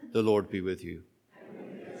The Lord be with you.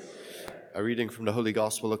 A reading from the Holy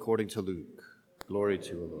Gospel according to Luke. Glory to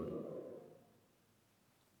you, O Lord.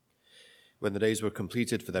 When the days were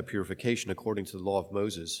completed for their purification according to the law of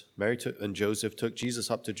Moses, Mary and Joseph took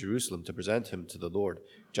Jesus up to Jerusalem to present him to the Lord,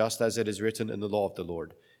 just as it is written in the law of the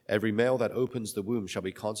Lord. Every male that opens the womb shall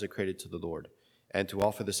be consecrated to the Lord, and to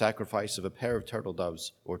offer the sacrifice of a pair of turtle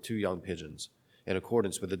doves or 2 young pigeons, in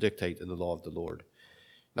accordance with the dictate in the law of the Lord.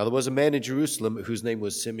 Now there was a man in Jerusalem whose name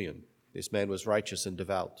was Simeon. This man was righteous and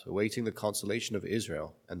devout, awaiting the consolation of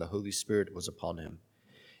Israel, and the Holy Spirit was upon him.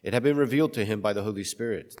 It had been revealed to him by the Holy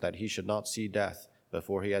Spirit that he should not see death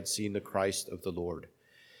before he had seen the Christ of the Lord.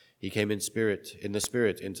 He came in the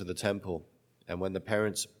Spirit into the temple, and when the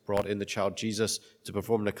parents brought in the child Jesus to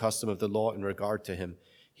perform the custom of the law in regard to him,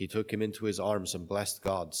 he took him into his arms and blessed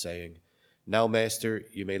God, saying, "Now, Master,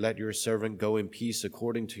 you may let your servant go in peace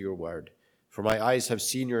according to your word. For my eyes have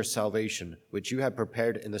seen your salvation, which you have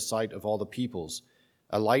prepared in the sight of all the peoples,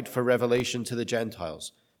 a light for revelation to the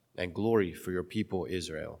Gentiles, and glory for your people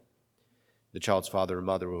Israel." The child's father and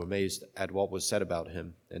mother were amazed at what was said about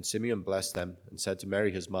him, and Simeon blessed them and said to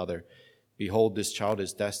Mary his mother, "Behold, this child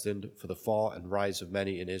is destined for the fall and rise of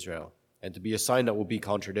many in Israel, and to be a sign that will be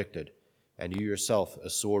contradicted, and you yourself a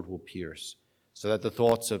sword will pierce, so that the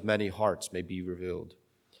thoughts of many hearts may be revealed."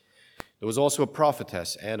 There was also a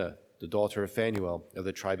prophetess, Anna, the daughter of Phanuel of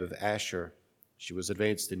the tribe of Asher. She was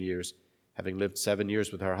advanced in years, having lived 7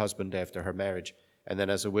 years with her husband after her marriage, and then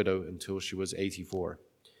as a widow until she was 84.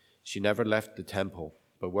 She never left the temple,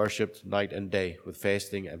 but worshipped night and day with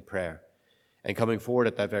fasting and prayer. And coming forward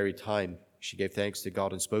at that very time, she gave thanks to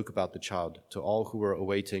God and spoke about the child to all who were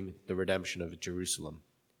awaiting the redemption of Jerusalem.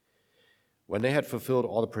 When they had fulfilled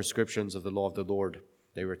all the prescriptions of the law of the Lord,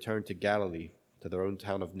 they returned to Galilee, to their own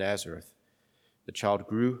town of Nazareth. The child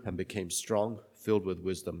grew and became strong, filled with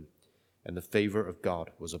wisdom, and the favor of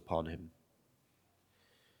God was upon him.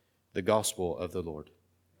 The Gospel of the Lord.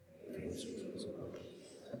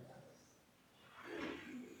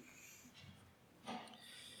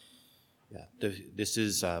 Yeah, this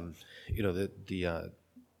is the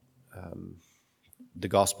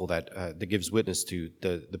gospel that gives witness to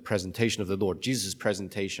the presentation of the Lord, Jesus'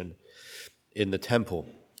 presentation in the temple.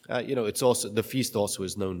 It's also the feast also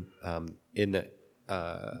is known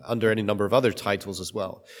under any number of other titles as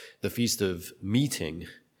well. The Feast of Meeting,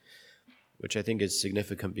 which I think is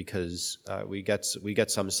significant because we get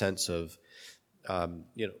some sense of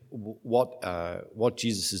what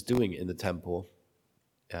Jesus is doing in the temple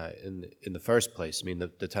in the first place. I mean,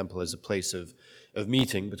 the temple is a place of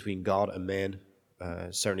meeting between God and man.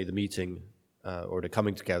 Certainly, the meeting or the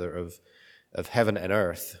coming together of heaven and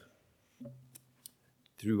earth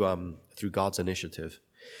through God's initiative.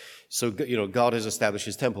 So God has established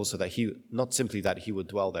His temple so that not simply that He would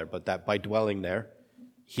dwell there, but that by dwelling there,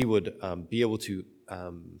 He would be able to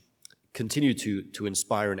continue to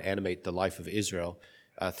inspire and animate the life of Israel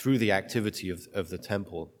through the activity of the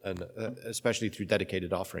temple, and especially through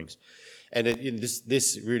dedicated offerings. And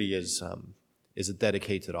this really is a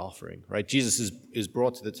dedicated offering, right? Jesus is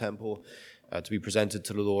brought to the temple to be presented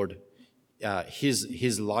to the Lord.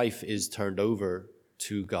 His life is turned over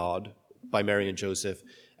to God by Mary and Joseph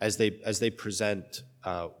as they present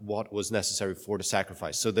what was necessary for the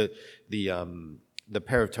sacrifice. So the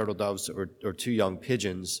pair of turtle doves or 2 young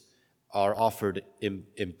pigeons are offered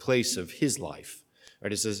in place of his life.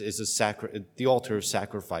 Right? The altar of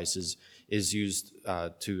sacrifices is used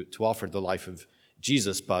to offer the life of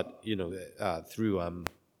Jesus, but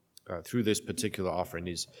through this particular offering,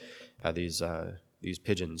 these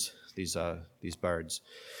pigeons, these birds,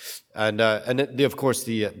 and of course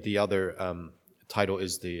the other title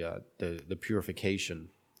is the purification.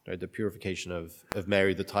 Right? The purification of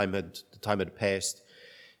Mary. The time had passed,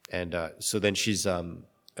 and so then she's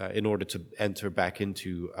in order to enter back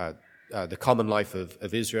into the common life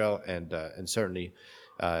of Israel and certainly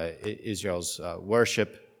Israel's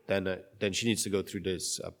worship. Then she needs to go through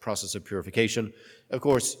this process of purification. Of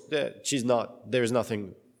course, there is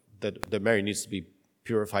nothing that Mary needs to be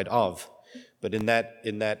purified of, but in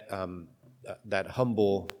that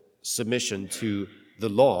humble submission to the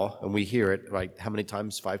law, and we hear it, right, how many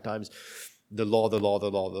times? 5 times. The law, the law, the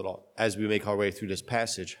law, the law. As we make our way through this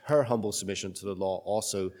passage, her humble submission to the law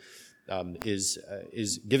also gives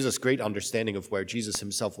us great understanding of where Jesus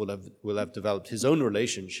himself will have developed his own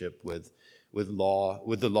relationship with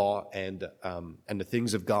the law, and the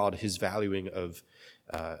things of God, his valuing of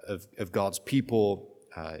God's people,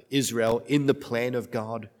 Israel in the plan of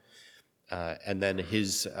God, and then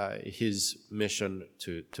his mission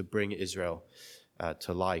to bring Israel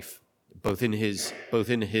to life, both in his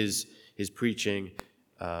preaching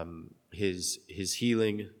his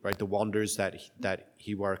healing, right? The wonders that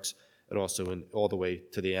he works, and also all the way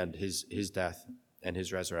to the end, his death and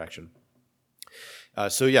his resurrection. No,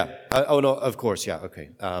 of course, yeah, okay.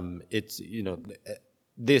 It's,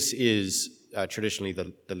 this is traditionally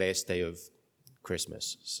the last day of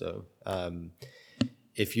Christmas. So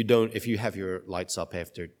if you have your lights up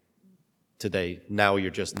after today, now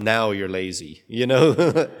you're lazy,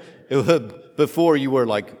 Before you were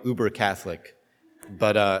like uber Catholic,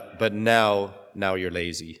 but now you're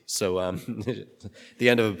lazy. So the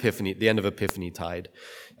end of Epiphany tide.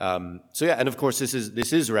 And of course this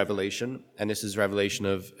is Revelation, and this is revelation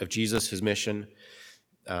of Jesus, his mission,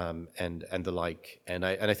 and the like. And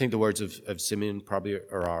I think the words of Simeon probably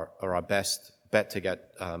are our best bet to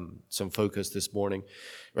get some focus this morning,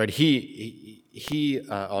 right? He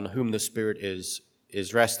on whom the Spirit is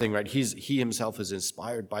resting, right? He himself is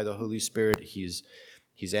inspired by the Holy Spirit. He's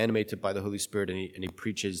animated by the Holy Spirit, and he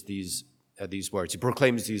preaches these words. He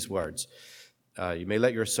proclaims these words. You may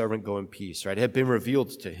let your servant go in peace, right? It had been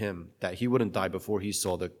revealed to him that he wouldn't die before he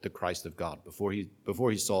saw the Christ of God, before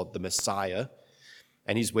he saw the Messiah,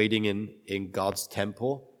 and he's waiting in God's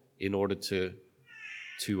temple in order to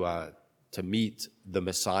meet the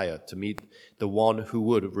Messiah, to meet the one who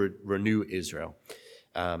would renew Israel.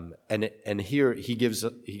 And here he gives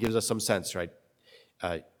us some sense, right?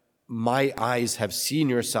 My eyes have seen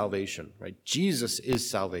your salvation, right? Jesus is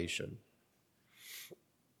salvation.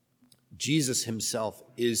 Jesus himself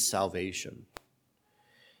is salvation.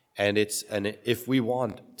 And if we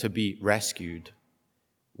want to be rescued,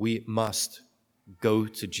 we must go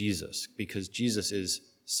to Jesus, because Jesus is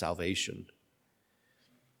salvation.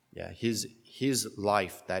 Yeah, his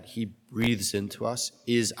life that he breathes into us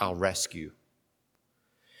is our rescue.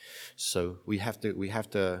 So we have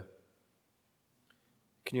to.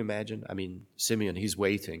 Can you imagine? I mean, Simeon, he's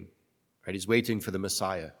waiting, right? He's waiting for the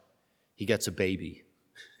Messiah. He gets a baby,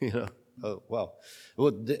 Oh well,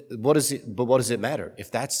 what does it matter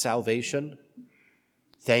if that's salvation?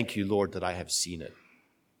 Thank you, Lord, that I have seen it.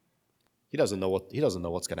 He doesn't know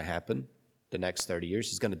what's going to happen the next 30 years.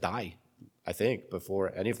 He's going to die, I think,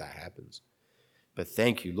 before any of that happens. But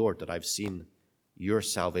thank you, Lord, that I've seen your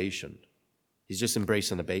salvation. He's just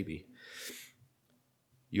embracing the baby.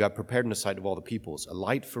 You have prepared in the sight of all the peoples a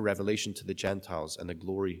light for revelation to the Gentiles, and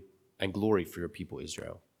glory for your people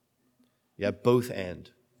Israel. Yeah, both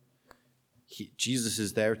and. Jesus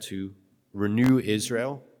is there to renew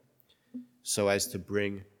Israel so as to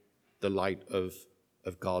bring the light of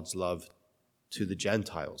God's love to the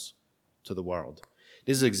Gentiles, to the world.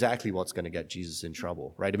 This is exactly what's going to get Jesus in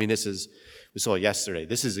trouble, right? I mean, we saw it yesterday.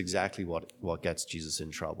 This is exactly what gets Jesus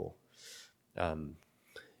in trouble.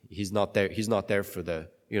 He's not there for to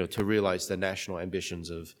realize the national ambitions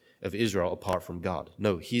of Israel apart from God.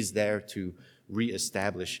 No, he's there to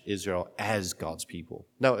reestablish Israel as God's people.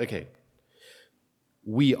 Now, okay,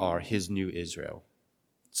 we are his new Israel.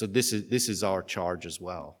 So this is our charge as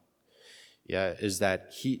well. Yeah, is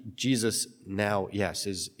that Jesus now, yes,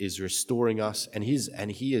 is restoring us, and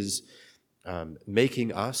he is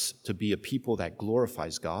making us to be a people that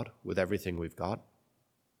glorifies God with everything we've got.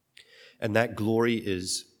 And that glory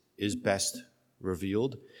is best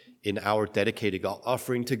revealed in our dedicated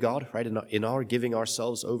offering to God, right? In our giving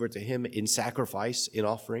ourselves over to him in sacrifice, in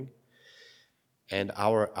offering, and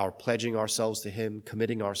our pledging ourselves to him,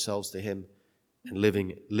 committing ourselves to him, and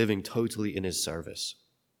living totally in his service.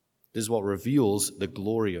 This is what reveals the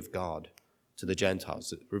glory of God to the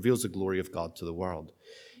Gentiles. It reveals the glory of God to the world,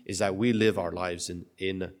 is that we live our lives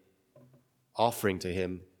in offering to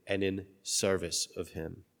him and in service of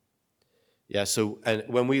him. Yeah, so and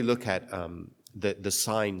when we look at the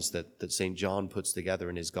signs that St. John puts together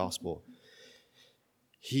in his gospel,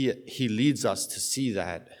 he leads us to see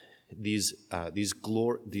that these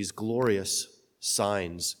glorious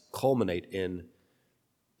signs culminate in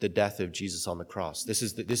the death of Jesus on the cross. This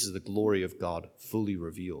is the glory of God fully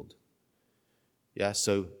revealed. Yeah,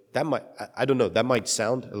 so that might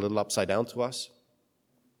sound a little upside down to us.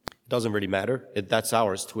 It doesn't really matter. That's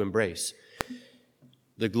ours to embrace.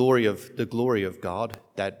 The glory of God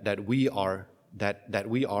that we are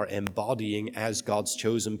embodying as God's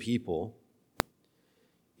chosen people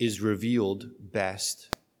is revealed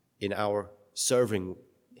best in our serving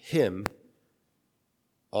him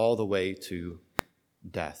all the way to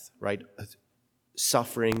death, right?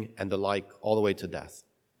 Suffering and the like, all the way to death.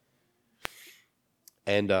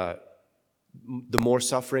 And the more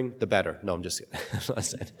suffering, the better. No, I'm just kidding.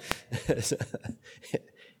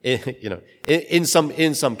 In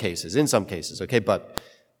some cases, okay, but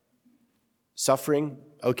suffering,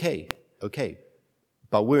 okay,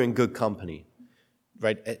 but we're in good company.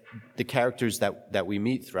 right? The characters that we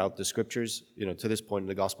meet throughout the scriptures, to this point in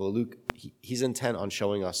the Gospel of Luke, he's intent on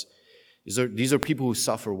showing us these are people who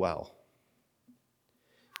suffer well.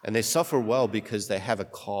 And they suffer well because they have a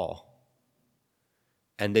call.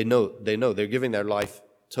 And they know they're giving their life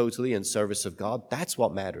totally in service of God. That's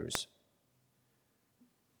what matters.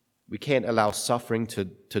 We can't allow suffering to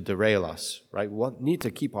derail us, right? We need to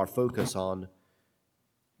keep our focus on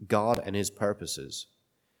God and his purposes.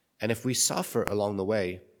 And if we suffer along the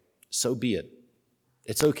way, so be it.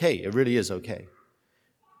 It's okay. It really is okay.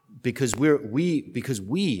 Because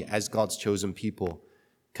we as God's chosen people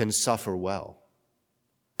can suffer well.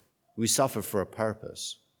 We suffer for a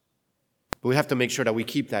purpose. But we have to make sure that we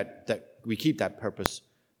keep that purpose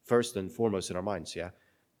first and foremost in our minds, yeah?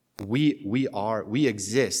 We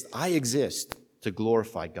exist. I exist to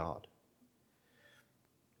glorify God.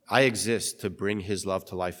 I exist to bring his love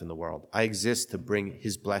to life in the world. I exist to bring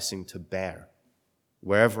his blessing to bear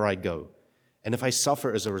wherever I go. And if I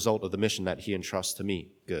suffer as a result of the mission that he entrusts to me,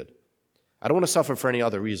 good. I don't want to suffer for any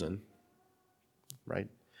other reason, right?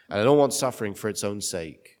 And I don't want suffering for its own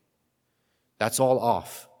sake. That's all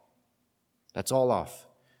off. That's all off.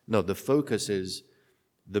 No, the focus is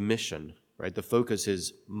the mission, right? The focus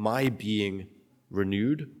is my being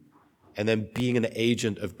renewed and then being an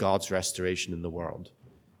agent of God's restoration in the world.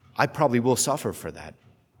 I probably will suffer for that.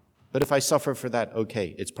 But if I suffer for that,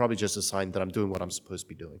 okay, it's probably just a sign that I'm doing what I'm supposed to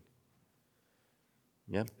be doing.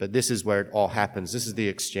 Yeah, but this is where it all happens. This is the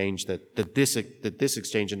exchange that this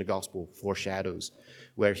exchange in the gospel foreshadows,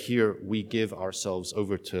 where here we give ourselves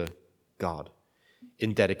over to God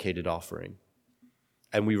in dedicated offering.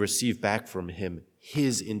 And we receive back from him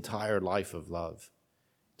his entire life of love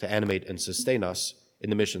to animate and sustain us in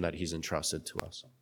the mission that he's entrusted to us.